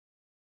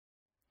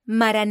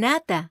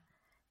Maranata,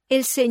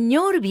 el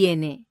Señor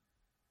viene.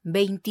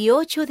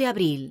 28 de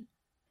abril.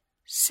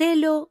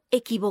 Celo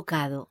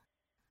equivocado.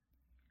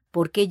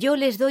 Porque yo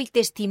les doy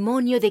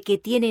testimonio de que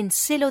tienen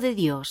celo de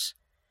Dios,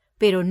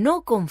 pero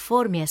no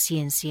conforme a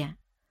ciencia.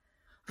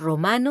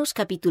 Romanos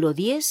capítulo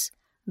 10,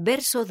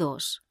 verso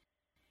 2.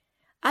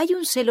 Hay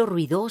un celo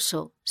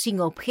ruidoso,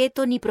 sin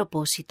objeto ni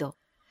propósito,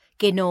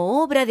 que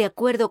no obra de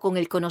acuerdo con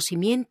el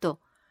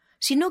conocimiento,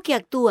 sino que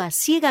actúa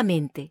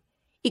ciegamente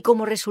y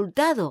como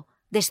resultado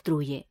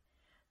destruye.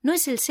 No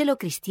es el celo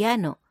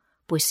cristiano,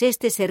 pues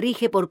éste se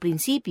rige por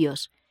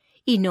principios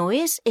y no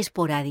es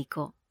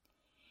esporádico.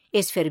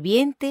 Es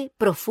ferviente,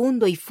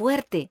 profundo y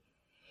fuerte,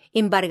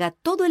 embarga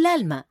todo el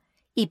alma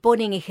y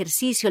pone en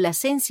ejercicio la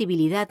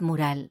sensibilidad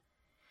moral.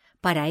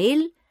 Para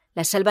él,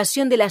 la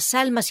salvación de las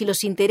almas y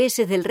los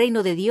intereses del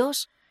reino de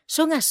Dios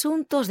son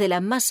asuntos de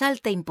la más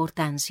alta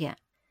importancia.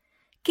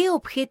 ¿Qué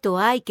objeto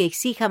hay que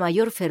exija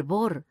mayor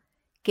fervor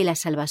que la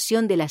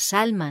salvación de las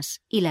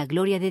almas y la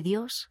gloria de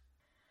Dios?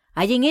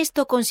 Hay en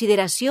esto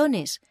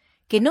consideraciones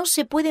que no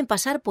se pueden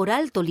pasar por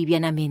alto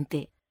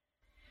livianamente.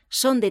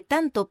 Son de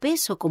tanto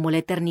peso como la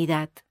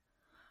eternidad.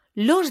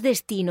 Los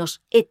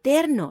destinos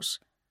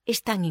eternos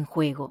están en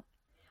juego.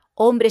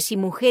 Hombres y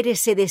mujeres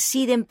se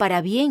deciden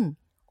para bien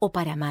o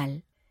para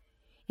mal.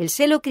 El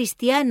celo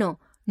cristiano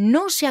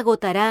no se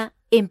agotará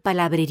en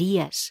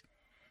palabrerías,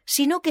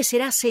 sino que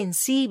será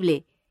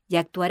sensible y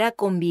actuará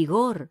con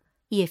vigor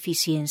y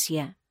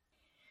eficiencia.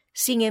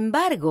 Sin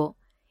embargo,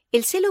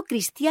 el celo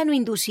cristiano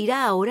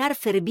inducirá a orar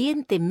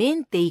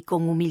fervientemente y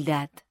con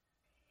humildad,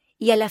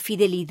 y a la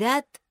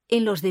fidelidad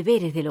en los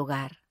deberes del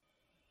hogar.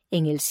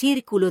 En el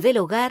círculo del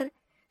hogar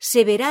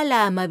se verá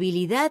la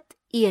amabilidad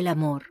y el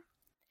amor,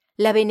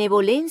 la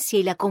benevolencia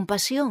y la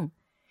compasión,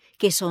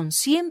 que son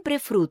siempre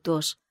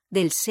frutos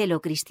del celo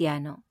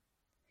cristiano.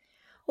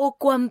 ¡Oh,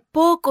 cuán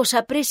pocos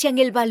aprecian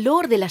el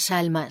valor de las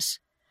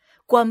almas!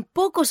 ¡Cuán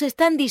pocos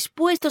están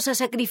dispuestos a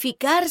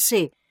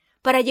sacrificarse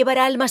para llevar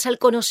almas al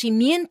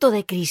conocimiento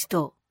de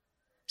Cristo!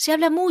 Se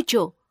habla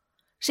mucho,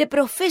 se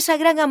profesa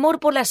gran amor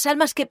por las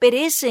almas que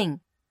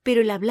perecen,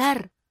 pero el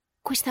hablar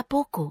cuesta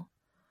poco.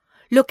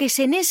 Lo que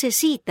se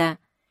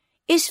necesita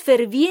es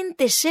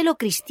ferviente celo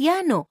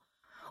cristiano,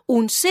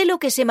 un celo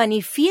que se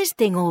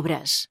manifieste en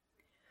obras.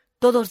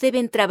 Todos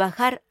deben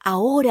trabajar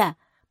ahora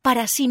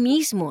para sí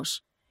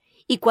mismos,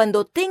 y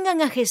cuando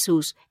tengan a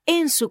Jesús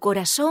en su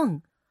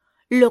corazón,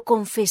 lo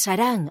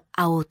confesarán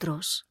a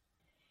otros.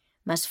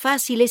 Más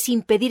fácil es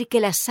impedir que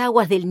las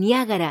aguas del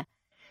Niágara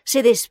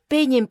se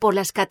despeñen por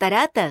las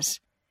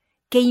cataratas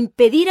que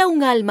impedir a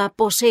un alma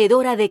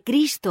poseedora de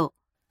Cristo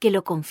que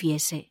lo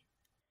confiese.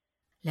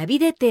 La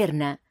vida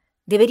eterna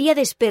debería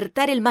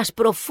despertar el más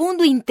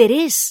profundo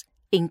interés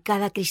en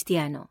cada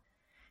cristiano.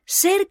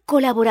 Ser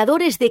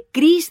colaboradores de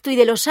Cristo y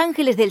de los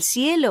ángeles del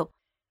cielo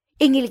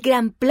en el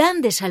gran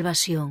plan de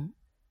salvación.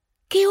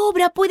 ¿Qué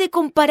obra puede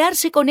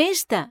compararse con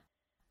esta?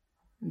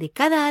 De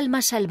cada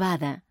alma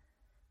salvada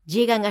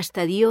llegan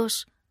hasta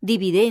Dios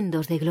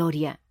dividendos de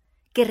gloria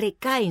que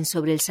recaen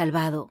sobre el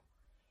salvado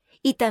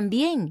y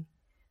también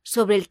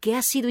sobre el que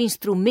ha sido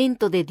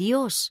instrumento de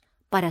Dios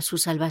para su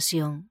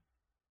salvación.